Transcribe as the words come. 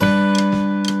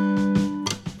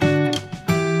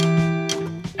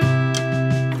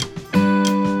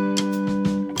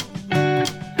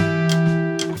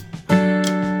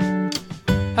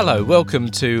Hello, welcome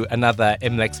to another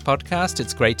MLex podcast.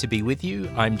 It's great to be with you.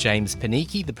 I'm James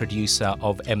Panicki, the producer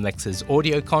of MLex's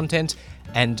audio content.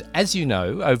 And as you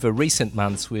know, over recent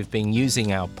months, we've been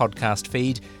using our podcast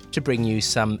feed to bring you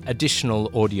some additional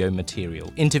audio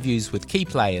material, interviews with key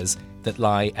players that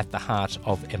lie at the heart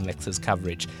of MLex's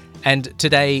coverage. And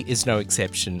today is no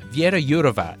exception. Věra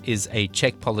Jourová is a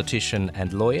Czech politician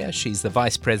and lawyer. She's the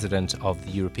Vice President of the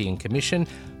European Commission.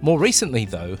 More recently,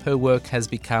 though, her work has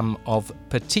become of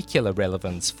particular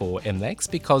relevance for MLex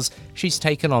because she's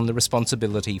taken on the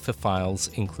responsibility for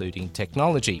files including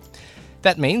technology.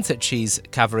 That means that she's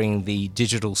covering the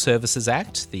Digital Services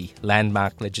Act, the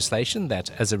landmark legislation that,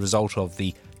 as a result of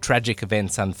the tragic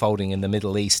events unfolding in the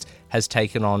Middle East, has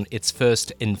taken on its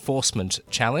first enforcement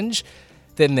challenge.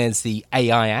 Then there's the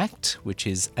AI Act, which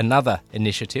is another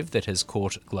initiative that has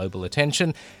caught global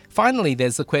attention. Finally,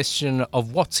 there's the question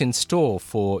of what's in store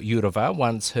for Jourová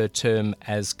once her term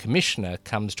as Commissioner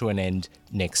comes to an end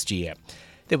next year.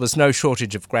 There was no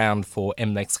shortage of ground for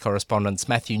MLex correspondents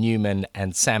Matthew Newman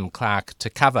and Sam Clark to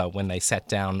cover when they sat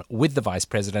down with the Vice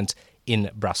President in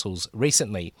Brussels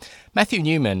recently. Matthew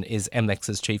Newman is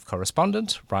MLex's chief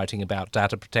correspondent, writing about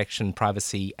data protection,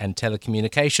 privacy and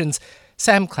telecommunications.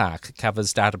 Sam Clark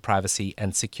covers data privacy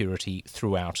and security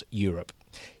throughout Europe.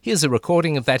 Here's a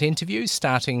recording of that interview,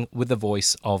 starting with the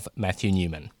voice of Matthew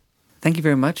Newman. Thank you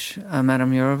very much,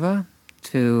 Madam Jourová,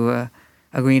 to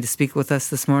agreeing to speak with us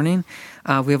this morning.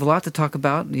 We have a lot to talk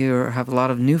about. You have a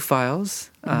lot of new files.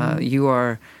 You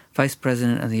are Vice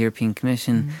President of the European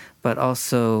Commission, but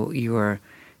also you are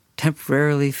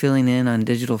temporarily filling in on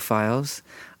digital files.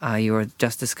 You are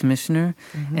Justice Commissioner.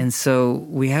 And so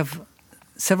we have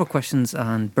several questions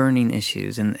on burning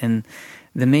issues. And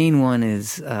the main one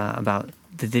is about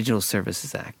the Digital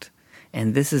Services Act.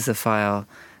 And this is a file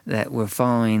that we're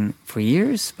following for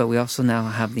years, but we also now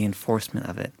have the enforcement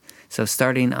of it. So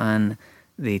starting on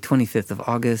the 25th of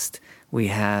August, we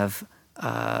have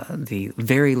the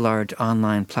very large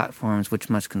online platforms which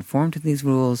must conform to these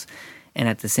rules. And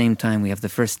at the same time, we have the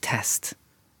first test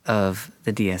of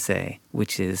the DSA,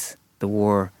 which is the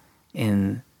war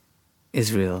in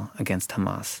Israel against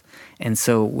Hamas. And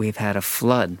so we've had a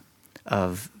flood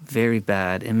of very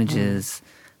bad images,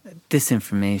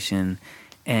 disinformation,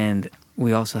 and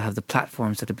we also have the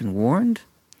platforms that have been warned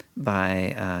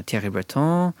by Thierry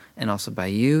Breton and also by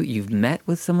you. You've met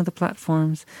with some of the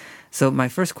platforms. So my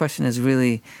first question is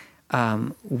really,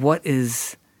 what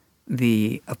is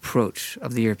the approach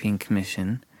of the European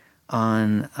Commission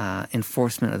on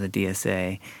enforcement of the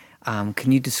DSA?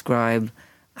 Can you describe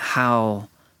how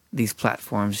these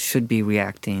platforms should be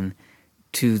reacting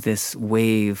to this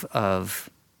wave of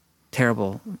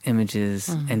terrible images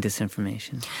and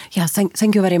disinformation? Yeah,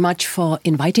 thank you very much for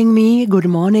inviting me. Good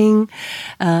morning.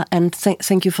 And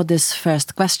thank you for this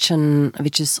first question,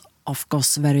 which is, of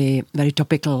course, very, very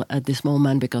topical at this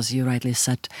moment, because you rightly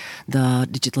said the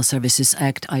Digital Services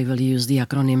Act. I will use the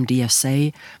acronym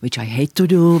DSA, which I hate to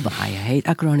do, but I hate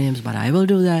acronyms, but I will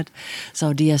do that.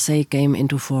 So DSA came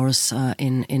into force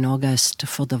in August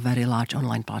for the very large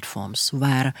online platforms,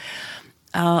 where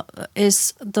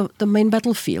is the main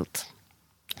battlefield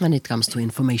when it comes to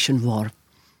information war,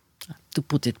 to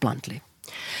put it bluntly.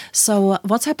 So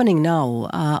what's happening now?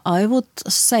 I would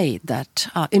say that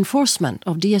enforcement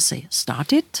of DSA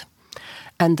started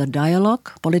and the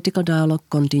dialogue, political dialogue,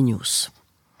 continues.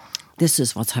 This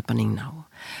is what's happening now.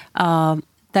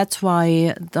 That's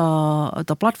why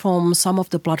the platform, some of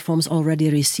the platforms already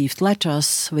received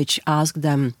letters which ask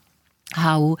them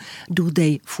how do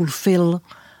they fulfill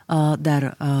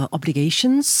their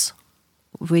obligations,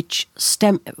 which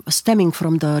stemming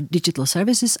from the Digital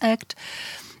Services Act.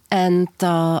 And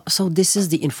so this is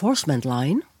the enforcement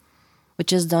line,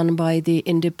 which is done by the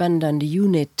independent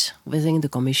unit within the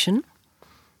Commission,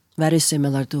 very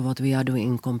similar to what we are doing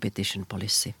in competition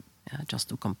policy, just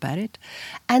to compare it.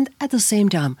 And at the same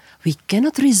time, we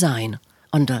cannot resign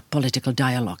on the political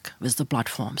dialogue with the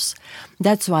platforms.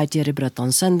 That's why Thierry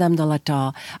Breton sent them the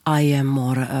letter. I am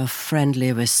more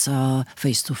friendly with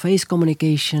face-to-face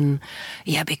communication.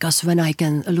 Yeah, because when I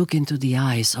can look into the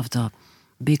eyes of the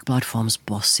big platforms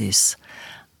bosses,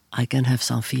 I can have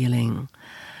some feeling.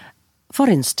 For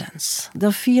instance,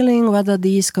 the feeling whether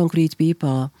these concrete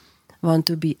people want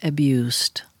to be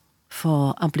abused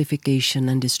for amplification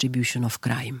and distribution of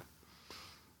crime.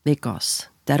 Because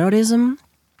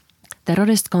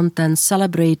terrorist content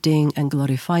celebrating and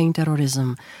glorifying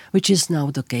terrorism, which is now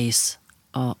the case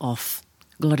of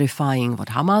glorifying what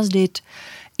Hamas did,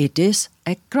 it is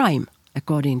a crime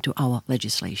according to our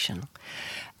legislation.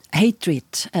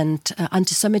 Hatred and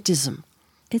anti-Semitism,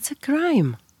 it's a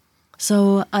crime.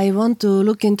 So I want to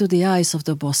look into the eyes of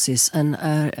the bosses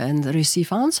and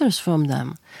receive answers from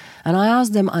them. And I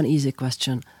ask them an easy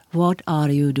question. What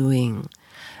are you doing?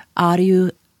 Are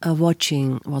you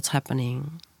watching what's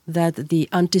happening? That the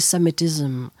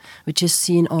anti-Semitism, which is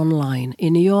seen online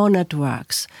in your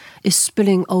networks, is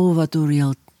spilling over to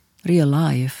real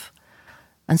life.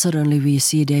 And suddenly we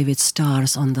see David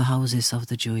stars on the houses of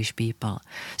the Jewish people.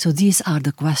 So these are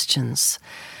the questions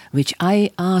which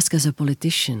I ask as a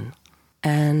politician,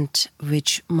 and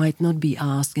which might not be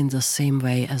asked in the same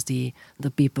way as the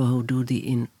people who do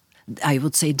I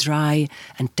would say, dry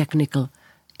and technical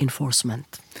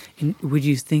enforcement. And would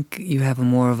you think you have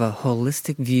more of a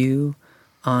holistic view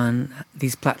on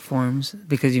these platforms?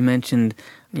 Because you mentioned,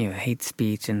 hate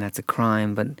speech, and that's a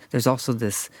crime, but there's also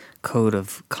this code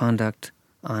of conduct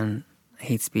on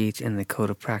hate speech and the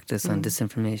code of practice on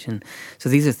disinformation. So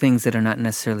these are things that are not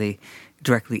necessarily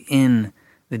directly in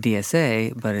the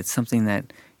DSA, but it's something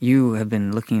that you have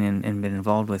been looking and been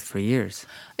involved with for years.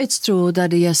 It's true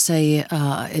that the DSA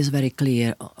is very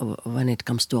clear when it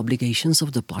comes to obligations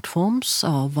of the platforms.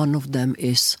 One of them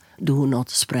is do not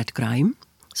spread crime.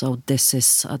 So this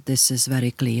is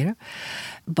very clear.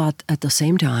 But at the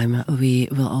same time, we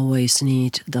will always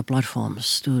need the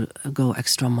platforms to go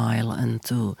extra mile and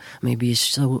to maybe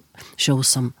show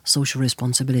some social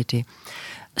responsibility.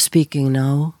 Speaking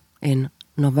now in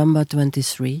November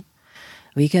 23,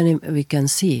 we can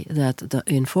see that the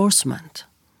enforcement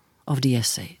of the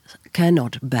DSA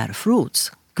cannot bear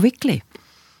fruits quickly,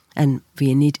 and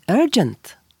we need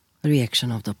urgent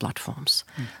reaction of the platforms.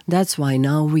 That's why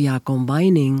now we are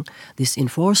combining this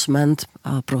enforcement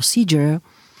procedure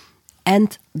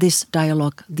and this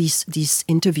dialogue, these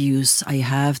interviews. I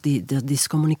have this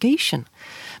communication,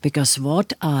 because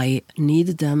what I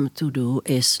need them to do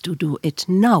is to do it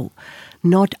now,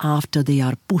 not after they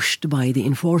are pushed by the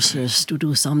enforcers to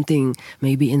do something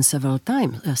maybe in several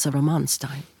months'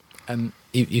 time.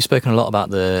 You've spoken a lot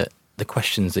about the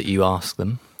questions that you ask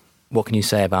them. What can you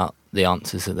say about the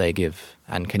answers that they give?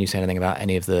 And can you say anything about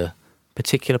any of the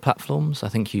particular platforms? I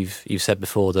think you've said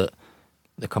before that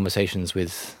the conversations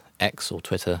with X or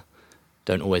Twitter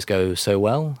don't always go so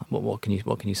well. What can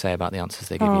you say about the answers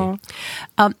they give you?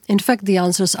 In fact, the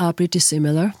answers are pretty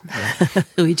similar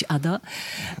to each other.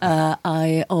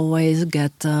 I always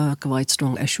get quite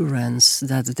strong assurance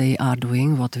that they are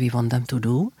doing what we want them to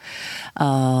do.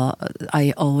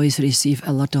 I always receive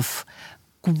a lot of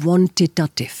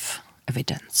quantitative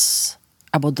evidence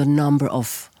about the number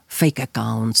of fake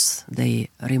accounts they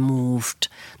removed,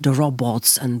 the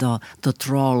robots and the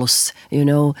trolls.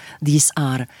 These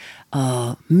are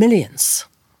millions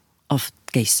of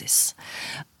cases.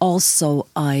 Also,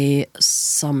 I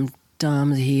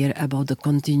sometimes hear about the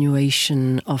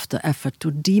continuation of the effort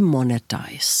to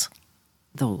demonetize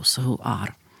those who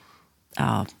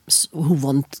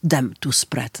want them to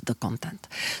spread the content.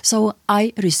 So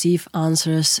I receive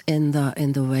answers in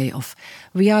the way of,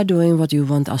 we are doing what you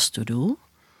want us to do.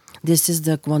 This is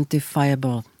the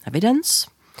quantifiable evidence.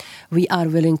 We are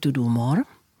willing to do more.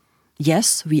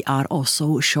 Yes, we are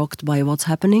also shocked by what's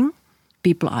happening.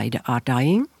 People are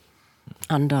dying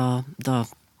under the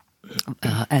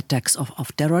attacks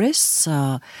of terrorists.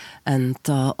 And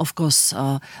of course,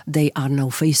 they are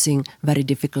now facing very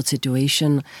difficult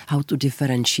situation, how to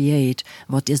differentiate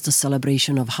what is the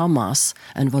celebration of Hamas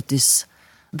and what is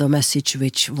the message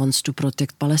which wants to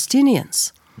protect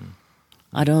Palestinians.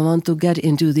 I don't want to get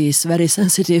into these very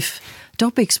sensitive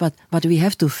topics, but we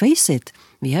have to face it.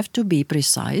 We have to be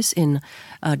precise in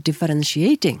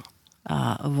differentiating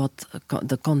what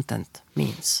the content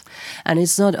means. And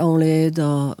it's not only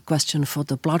the question for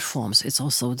the platforms, it's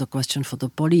also the question for the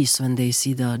police when they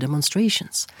see the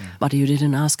demonstrations. But you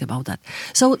didn't ask about that.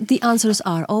 So the answers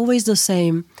are always the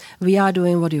same. We are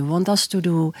doing what you want us to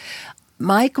do.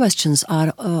 My questions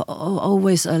are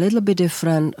always a little bit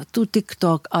different. To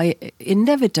TikTok, I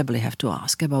inevitably have to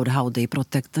ask about how they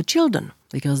protect the children,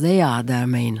 because they are their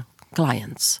main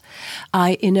clients.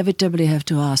 I inevitably have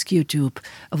to ask YouTube,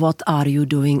 what are you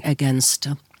doing against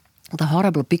the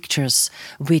horrible pictures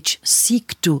which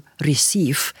seek to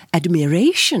receive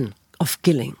admiration of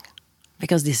killing?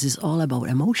 Because this is all about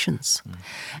emotions.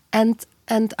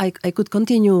 And I could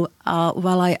continue.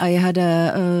 I had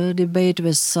a debate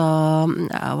with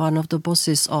one of the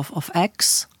bosses of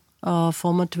X,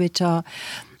 former Twitter.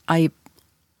 I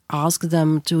asked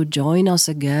them to join us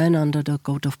again under the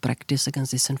Code of Practice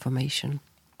against Disinformation.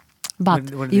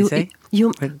 But what did they say?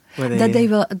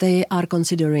 They are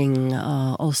considering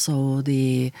also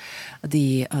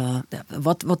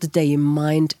what they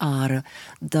mind are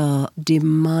the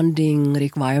demanding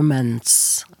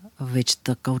requirements which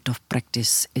the Code of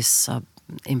Practice is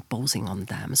imposing on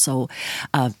them. So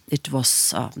it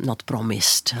was not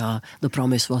promised. The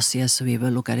promise was, yes, we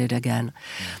will look at it again.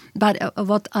 But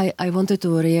what I wanted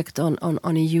to react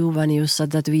on you when you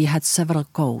said that we had several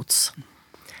codes.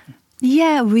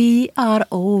 Yeah, we are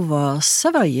over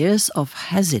several years of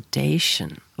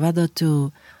hesitation whether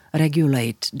to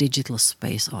regulate digital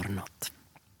space or not.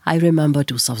 I remember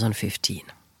 2015,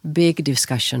 big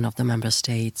discussion of the member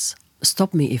states.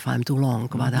 Stop me if I'm too long,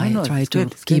 but I try to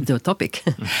keep the topic.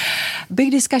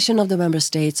 Big discussion of the member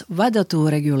states whether to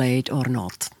regulate or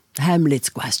not. Hamlet's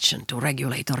question, to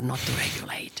regulate or not to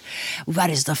regulate. Where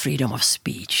is the freedom of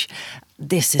speech?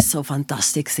 This is so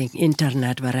fantastic thing,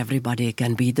 internet, where everybody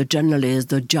can be the journalist,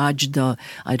 the judge, the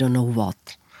I don't know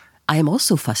what. I am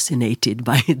also fascinated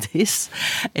by this.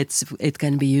 It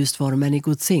can be used for many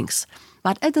good things.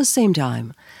 But at the same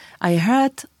time, I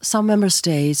heard some member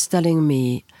states telling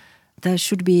me there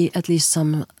should be at least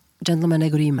some gentleman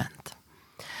agreement.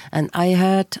 And I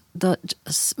heard the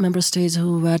member states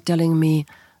who were telling me,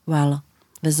 well,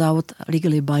 without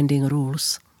legally binding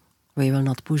rules, we will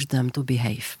not push them to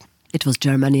behave. It was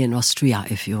Germany and Austria,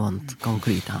 if you want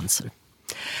concrete answer.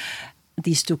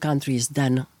 These two countries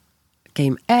then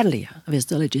came earlier with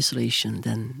the legislation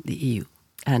than the EU.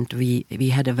 And we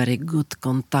had a very good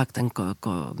contact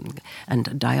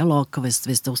and dialogue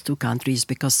with those two countries,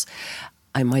 because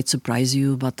I might surprise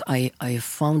you, but I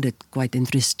found it quite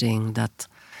interesting that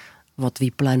what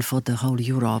we plan for the whole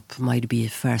Europe might be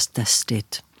first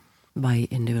tested by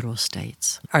individual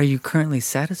states. Are you currently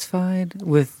satisfied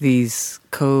with these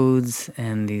codes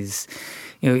and these,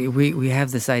 we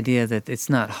have this idea that it's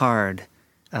not hard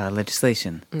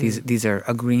legislation. These are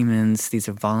agreements, these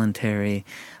are voluntary,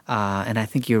 and I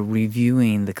think you're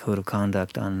reviewing the code of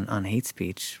conduct on hate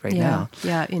speech now.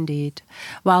 Yeah, indeed.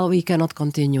 Well, we cannot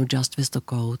continue just with the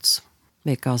codes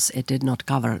because it did not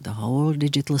cover the whole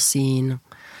digital scene,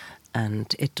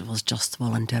 and it was just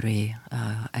voluntary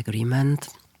agreement.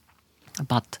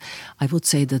 But I would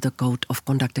say that the Code of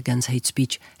Conduct Against Hate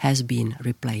Speech has been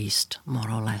replaced,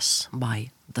 more or less,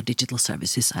 by the Digital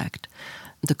Services Act.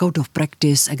 The Code of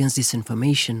Practice Against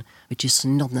Disinformation, which is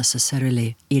not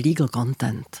necessarily illegal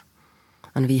content.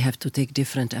 And we have to take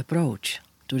different approach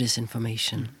to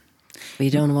disinformation. We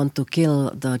don't want to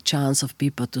kill the chance of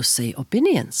people to say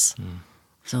opinions.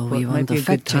 So we want the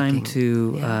fact-checking. It might be a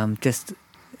good time to just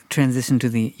transition to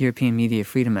the European Media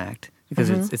Freedom Act, because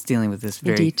it's dealing with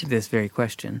this very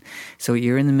question. So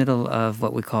you're in the middle of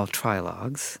what we call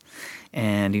trilogues,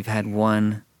 and you've had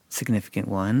one significant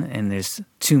one, and there's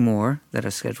two more that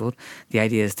are scheduled. The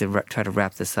idea is to try to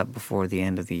wrap this up before the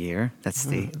end of the year. That's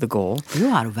the goal. You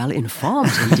are well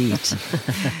informed, indeed.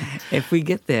 If we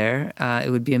get there,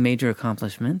 it would be a major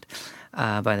accomplishment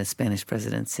by the Spanish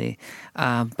presidency.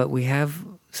 But we have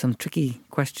some tricky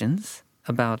questions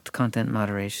about content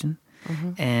moderation.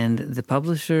 And the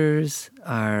publishers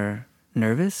are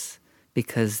nervous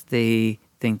because they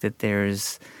think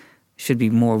that should be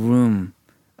more room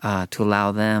to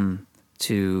allow them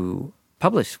to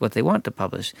publish what they want to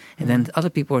publish. And then other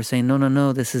people are saying,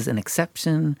 no, this is an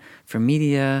exception for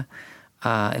media.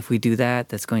 If we do that,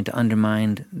 that's going to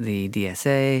undermine the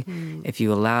DSA. If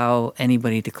you allow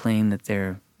anybody to claim that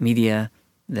they're media,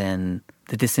 then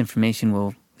the disinformation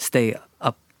will stay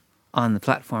up on the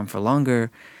platform for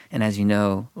longer. And as you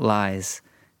know, lies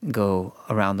go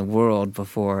around the world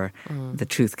before the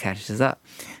truth catches up.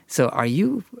 So are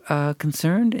you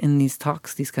concerned in these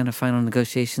talks, these kind of final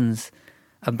negotiations,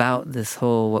 about this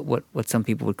whole, what some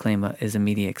people would claim is a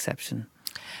media exception?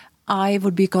 I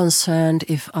would be concerned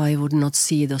if I would not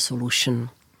see the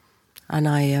solution. And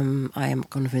I am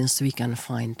convinced we can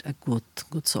find a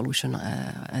good solution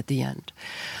at the end.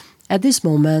 At this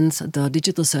moment, the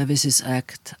Digital Services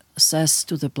Act says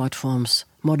to the platforms,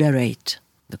 moderate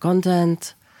the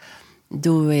content,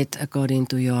 do it according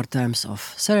to your terms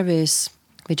of service,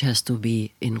 which has to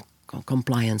be in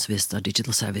compliance with the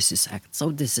Digital Services Act.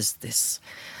 So this is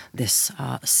this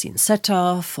scene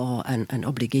setter for and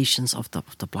obligations of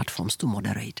the platforms to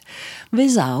moderate,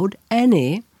 without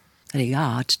any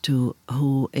regard to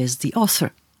who is the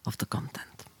author of the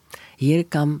content. Here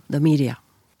come the media.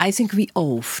 I think we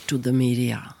owe to the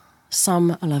media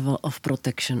some level of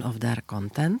protection of their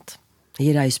content.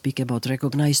 Here I speak about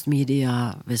recognized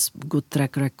media with good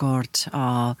track record,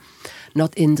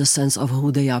 not in the sense of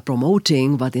who they are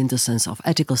promoting, but in the sense of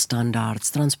ethical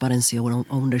standards, transparency,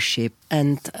 ownership.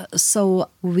 And so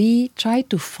we try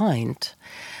to find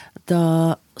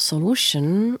the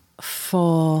solution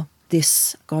for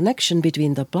this connection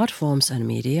between the platforms and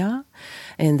media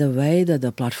in the way that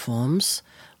the platforms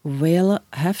will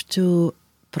have to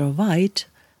provide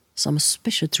some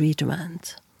special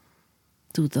treatment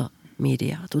to the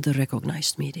media, to the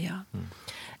recognized media.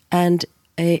 And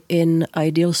in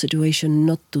ideal situation,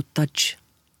 not to touch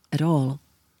at all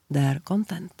their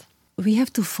content. We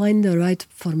have to find the right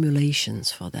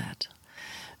formulations for that.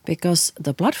 Because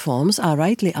the platforms are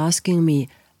rightly asking me,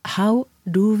 how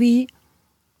do we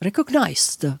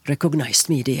recognize the recognized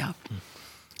media?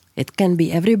 It can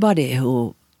be everybody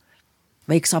who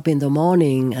wakes up in the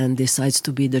morning and decides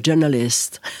to be the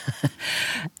journalist.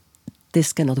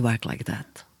 This cannot work like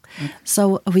that.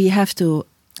 So we have to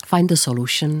find a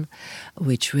solution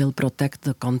which will protect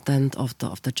the content of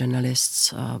the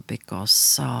journalists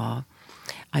because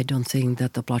I don't think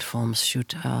that the platforms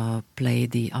should play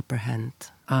the upper hand.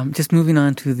 Just moving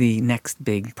on to the next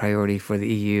big priority for the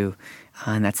EU,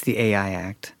 and that's the AI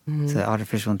Act, so the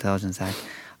Artificial Intelligence Act.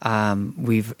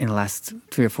 We've, in the last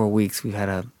 3 or 4 weeks, we've had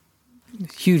a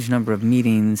huge number of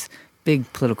meetings,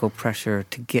 big political pressure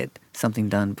to get something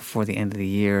done before the end of the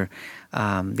year.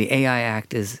 The AI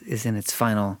Act is in its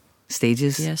final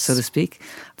stages, so to speak.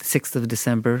 The 6th of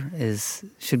December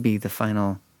should be the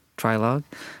final trilogue.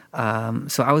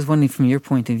 So I was wondering, from your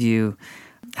point of view,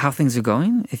 how things are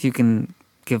going. If you can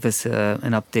give us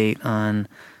an update on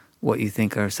what you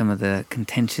think are some of the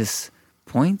contentious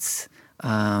points.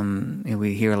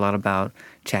 We hear a lot about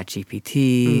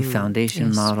ChatGPT,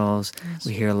 foundation models. Yes.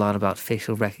 We hear a lot about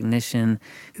facial recognition.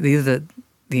 These are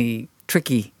the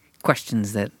tricky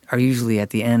questions that are usually at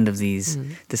the end of these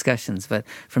discussions. But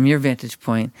from your vantage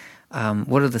point,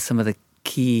 what are some of the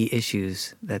key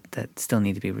issues that still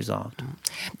need to be resolved?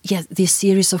 Yes, this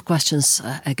series of questions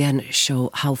again show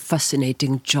how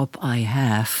fascinating job I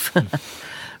have.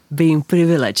 Being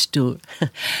privileged to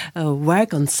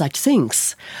work on such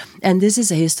things. And this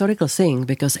is a historical thing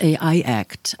because AI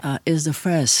Act is the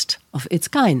first of its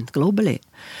kind globally.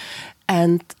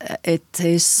 And it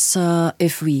is,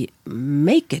 if we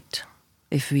make it,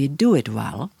 if we do it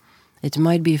well, it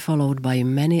might be followed by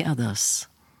many others.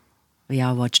 We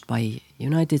are watched by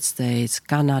United States,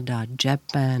 Canada,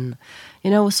 Japan.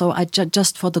 So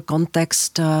just for the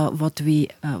context, what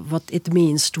it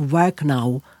means to work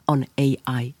now on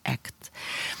AI Act.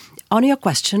 On your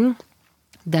question,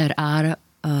 there are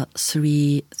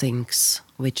 3 things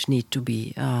which need to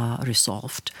be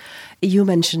resolved. You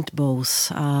mentioned both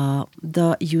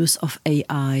the use of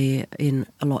AI in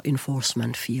a law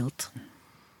enforcement field.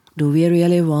 Do we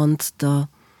really want the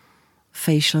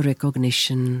facial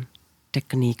recognition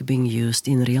technique being used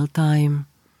in real time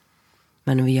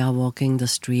when we are walking the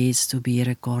streets to be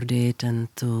recorded and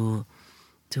to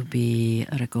be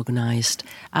recognized?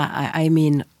 I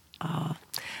mean,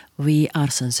 we are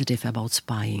sensitive about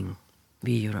spying,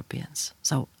 we Europeans.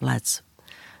 So let's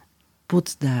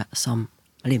put there some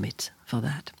limit for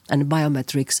that. And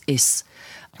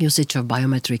usage of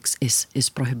biometrics is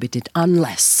prohibited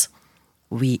unless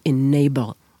we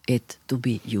enable it to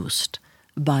be used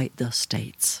by the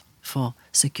states for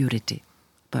security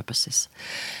purposes.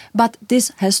 But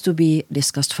this has to be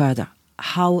discussed further,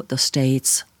 how the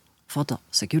states, for the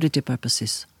security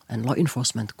purposes and law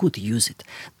enforcement, could use it.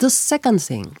 The second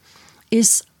thing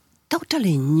is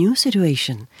totally new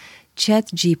situation.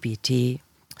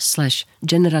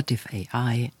 ChatGPT/generative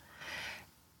AI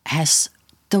has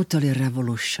totally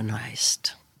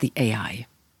revolutionized the AI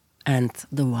and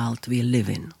the world we live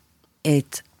in.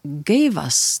 It gave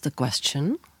us the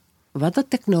question whether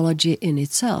technology in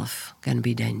itself can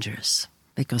be dangerous.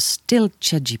 Because still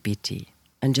ChatGPT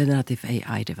and generative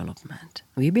AI development,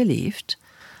 we believed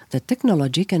that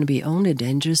technology can be only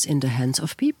dangerous in the hands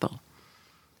of people.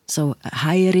 So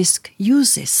high-risk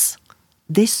uses.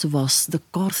 This was the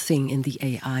core thing in the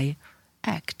AI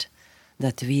Act,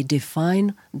 that we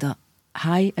define the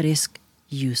high-risk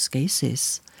use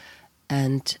cases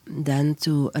and then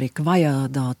to require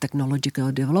the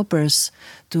technological developers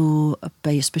to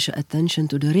pay special attention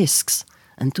to the risks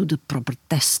and to the proper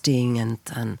testing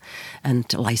and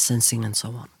licensing and so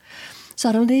on.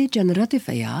 Suddenly, generative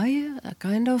AI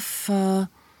kind of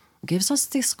gives us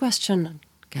this question,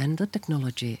 can the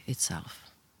technology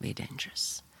itself be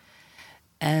dangerous?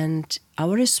 And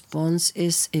our response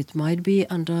is it might be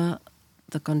under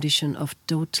the condition of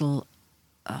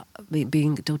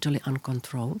being totally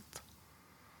uncontrolled,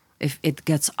 if it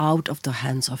gets out of the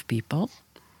hands of people.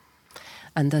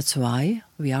 And that's why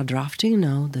we are drafting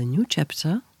now the new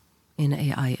chapter in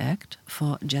AI Act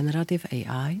for generative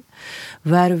AI,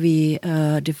 where we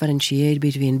differentiate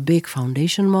between big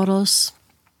foundation models,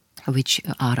 which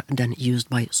are then used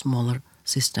by smaller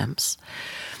systems.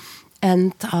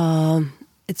 And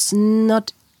it's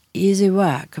not easy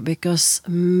work, because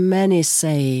many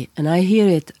say, and I hear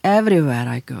it everywhere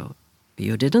I go,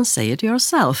 you didn't say it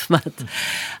yourself, but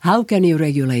how can you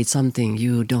regulate something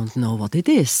you don't know what it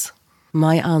is?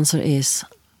 My answer is,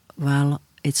 well,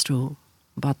 it's true.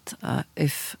 But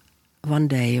if one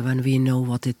day when we know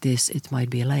what it is, it might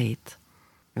be late.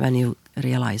 When you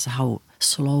realize how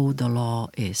slow the law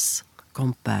is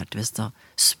compared with the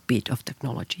speed of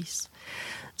technologies.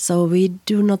 So we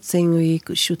do not think we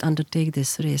should undertake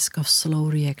this risk of slow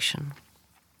reaction.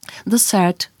 The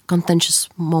third contentious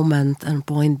moment and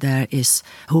point there is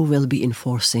who will be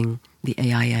enforcing the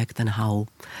AI Act and how.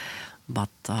 But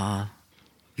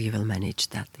we will manage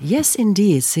that. Yes,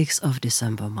 indeed, 6th of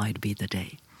December might be the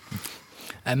day.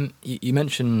 You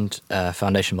mentioned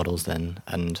foundation models then,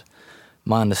 and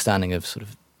my understanding of sort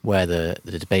of where the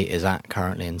debate is at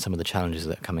currently and some of the challenges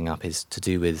that are coming up is to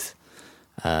do with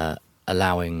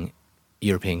allowing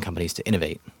European companies to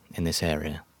innovate in this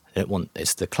area.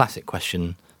 It's the classic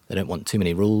question, they don't want too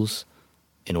many rules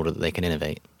in order that they can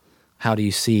innovate. How do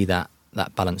you see that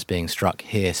balance being struck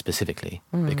here specifically?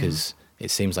 Because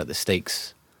it seems like the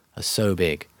stakes are so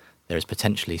big, there is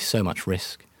potentially so much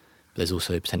risk, but there's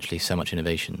also potentially so much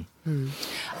innovation.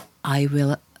 I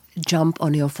will jump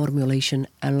on your formulation,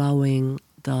 allowing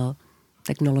the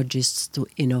technologists to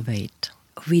innovate.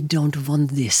 We don't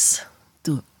want this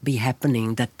to be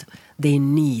happening, that they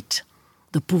need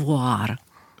the pouvoir.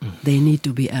 They need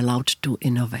to be allowed to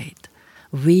innovate.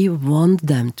 We want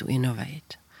them to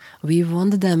innovate. We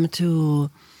want them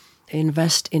to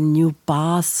invest in new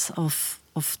paths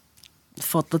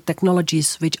for the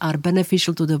technologies which are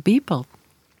beneficial to the people.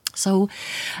 So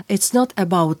it's not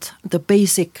about the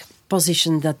basic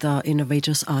position that the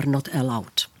innovators are not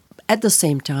allowed. At the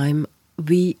same time,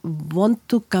 we want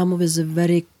to come with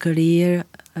very clear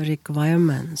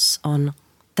requirements on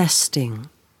testing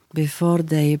before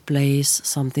they place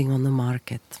something on the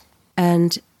market.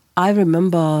 And I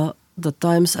remember the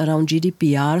times around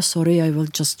GDPR. Sorry, I will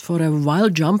just for a while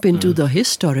jump into the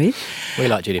history. We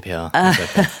like GDPR.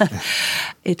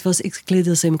 It was exactly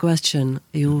the same question.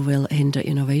 You will hinder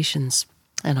innovations.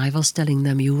 And I was telling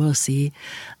them, you will see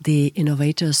the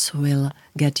innovators will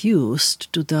get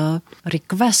used to the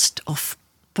request of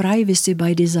privacy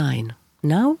by design.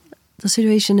 Now, the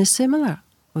situation is similar.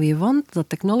 We want the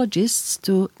technologists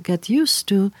to get used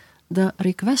to the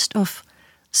request of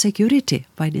security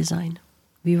by design.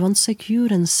 We want secure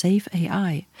and safe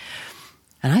AI.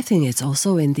 And I think it's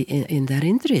also in their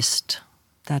interest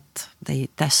that they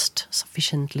test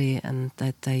sufficiently and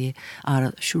that they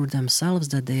are sure themselves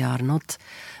that they are not,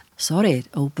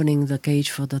 opening the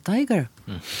cage for the tiger.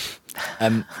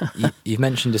 You've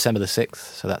mentioned December the 6th,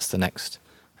 so that's the next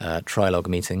trilogue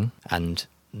meeting, and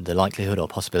the likelihood or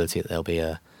possibility that there'll be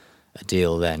a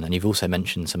deal then. And you've also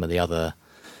mentioned some of the other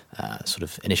sort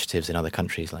of initiatives in other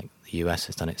countries, like the US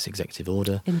has done its executive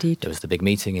order. Indeed. There was the big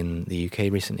meeting in the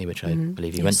UK recently, which I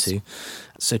believe you went to.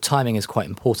 So timing is quite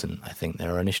important, I think.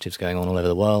 There are initiatives going on all over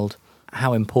the world.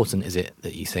 How important is it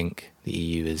that you think the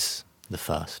EU is the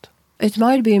first? It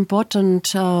might be important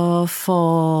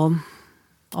for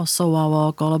also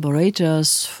our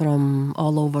collaborators from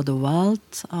all over the world,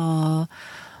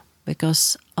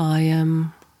 because I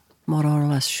am more or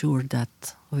less sure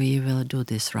that we will do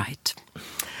this right.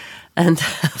 And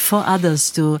for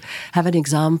others to have an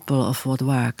example of what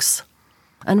works.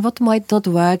 And what might not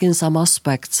work in some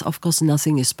aspects, of course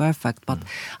nothing is perfect, but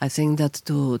I think that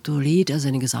to lead as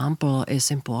an example is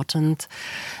important.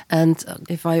 And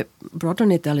if I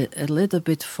broaden it a little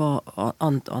bit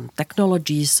on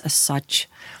technologies as such,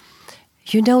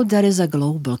 there is a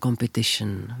global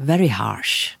competition, very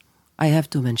harsh. I have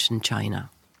to mention China.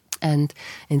 And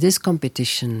in this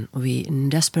competition, we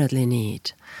desperately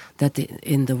need that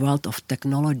in the world of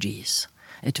technologies,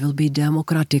 it will be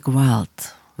democratic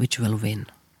world which will win.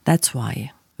 That's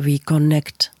why we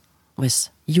connect with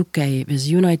UK, with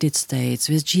United States,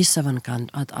 with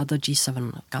other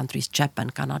G7 countries,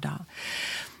 Japan, Canada,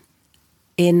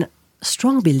 in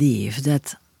strong belief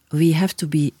that we have to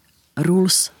be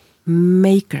rules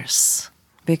makers.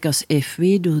 Because if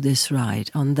we do this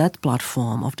right on that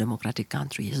platform of democratic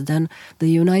countries, then the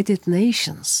United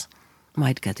Nations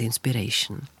might get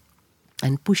inspiration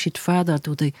and push it further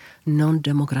to the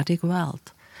non-democratic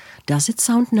world. Does it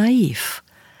sound naive?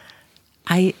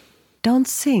 I don't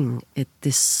think it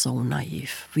is so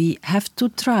naive. We have to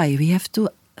try, we have to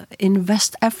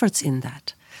invest efforts in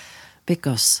that.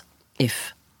 Because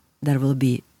if there will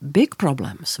be big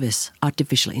problems with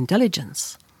artificial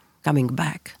intelligence coming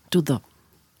back to the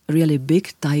really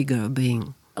big tiger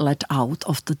being let out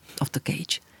of the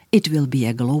cage, it will be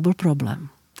a global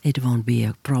problem. It won't be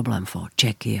a problem for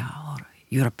Czechia or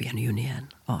European Union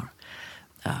or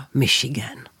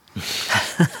Michigan.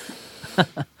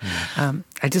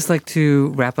 I'd just like to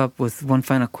wrap up with one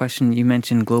final question. You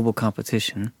mentioned global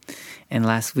competition. And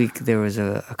last week there was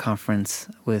a conference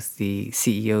with the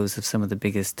CEOs of some of the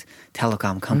biggest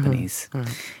telecom companies.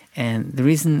 And the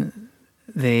reason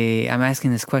I'm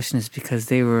asking this question is because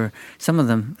some of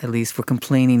them at least, were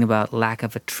complaining about lack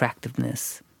of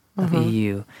attractiveness of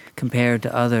EU compared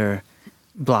to other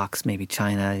blocs, maybe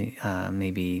China,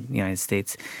 maybe the United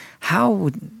States.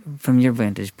 From your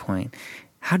vantage point,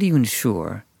 how do you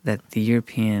ensure that the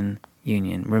European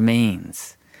Union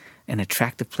remains an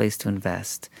attractive place to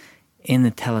invest in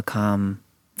the telecom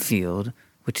field,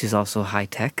 which is also high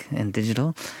tech and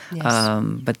digital? Yes.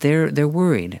 But they're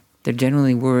worried. They're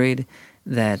generally worried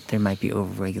that there might be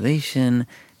overregulation,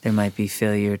 there might be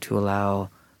failure to allow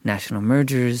national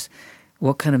mergers.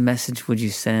 What kind of message would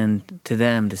you send to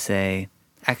them to say,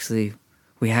 actually,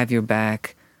 we have your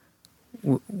back,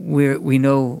 we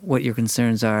know what your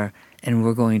concerns are, and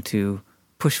we're going to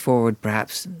push forward,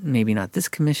 perhaps maybe not this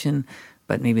commission,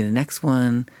 but maybe the next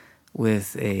one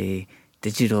with a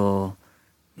digital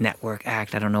network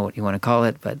act, I don't know what you want to call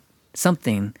it, but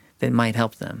something that might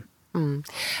help them?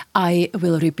 I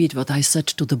will repeat what I said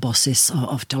to the bosses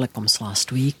of telecoms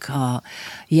last week.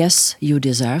 Yes, you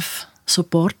deserve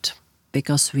support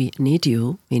because we need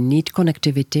you. We need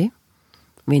connectivity.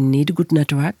 We need good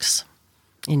networks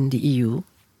in the EU,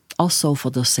 also for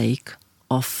the sake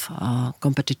of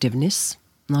competitiveness,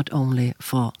 not only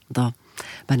for the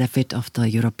benefit of the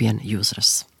European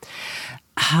users.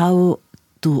 How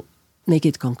to make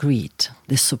it concrete,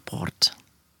 this support?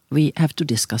 We have to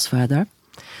discuss further.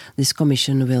 This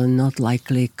commission will not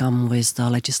likely come with the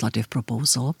legislative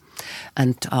proposal,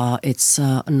 and it's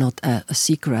not a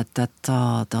secret that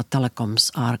the telecoms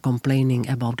are complaining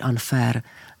about unfair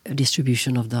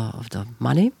distribution of the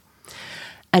money,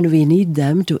 and we need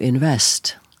them to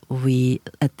invest.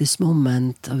 At this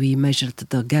moment, we measured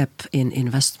the gap in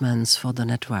investments for the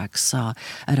networks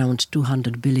around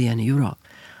 200 billion euro.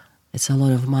 It's a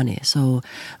lot of money. So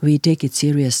we take it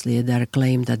seriously, their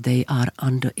claim that they are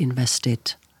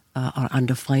underinvested or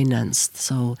underfinanced.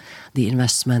 So the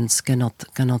investments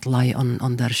cannot lie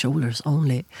on their shoulders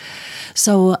only.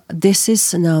 So this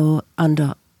is now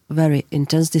under very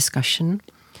intense discussion.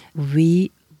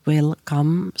 We will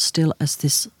come still as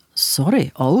this,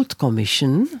 old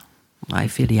commission. I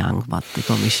feel young, but the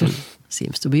commission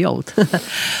seems to be old.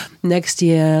 Next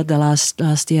year, the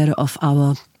last year of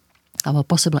our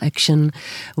possible action,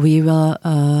 we will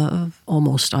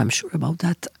almost, I'm sure about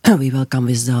that, we will come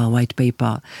with the white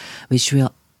paper which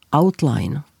will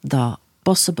outline the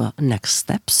possible next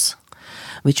steps,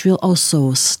 which will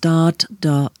also start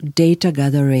the data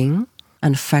gathering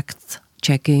and fact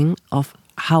checking of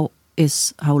how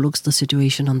looks the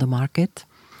situation on the market,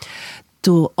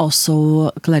 to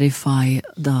also clarify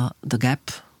the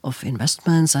gap of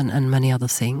investments and many other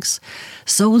things,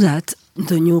 so that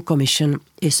the new commission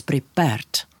is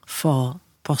prepared for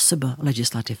possible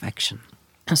legislative action.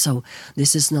 And so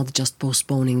this is not just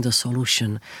postponing the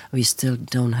solution. We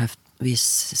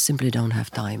simply don't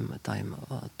have time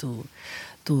to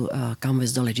come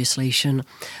with the legislation,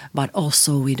 but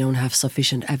also we don't have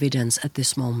sufficient evidence at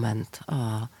this moment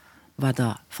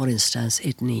whether, for instance,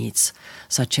 it needs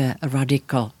such a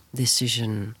radical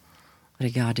decision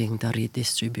regarding the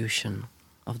redistribution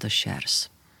of the shares.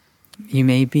 You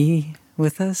may be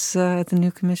with us at the new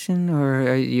commission,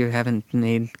 or you haven't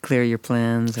made clear your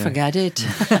plans? Or? Forget it.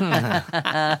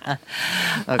 Okay.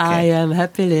 I am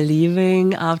happily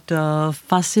leaving after a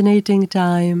fascinating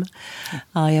time.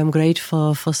 I am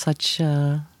grateful for such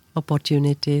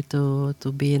opportunity to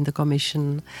be in the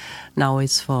commission. Now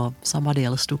it's for somebody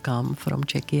else to come from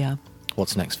Czechia.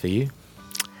 What's next for you?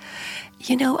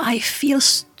 You know, I feel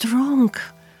strong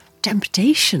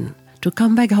temptation to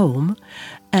come back home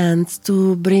and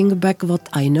to bring back what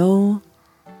I know,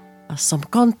 some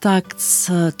contacts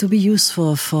to be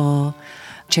useful for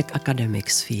Czech academic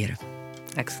sphere.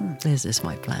 Excellent. This is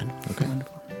my plan. Okay.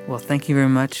 Wonderful. Well, thank you very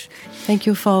much. Thank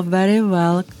you for very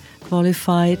well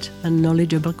qualified and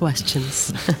knowledgeable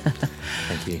questions.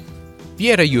 Thank you.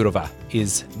 Věra Jourová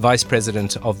is Vice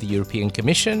President of the European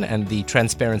Commission and the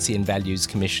Transparency and Values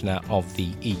Commissioner of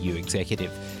the EU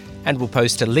Executive. And we'll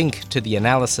post a link to the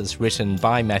analysis written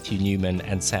by Matthew Newman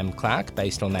and Sam Clark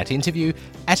based on that interview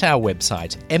at our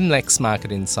website,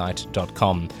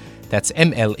 mlexmarketinsight.com. That's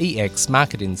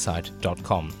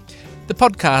mlexmarketinsight.com. The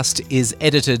podcast is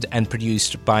edited and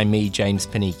produced by me, James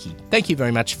Panichi. Thank you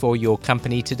very much for your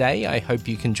company today. I hope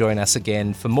you can join us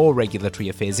again for more regulatory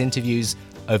affairs interviews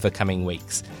over coming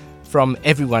weeks. From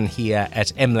everyone here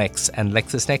at MLex and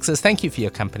LexisNexis, thank you for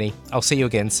your company. I'll see you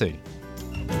again soon.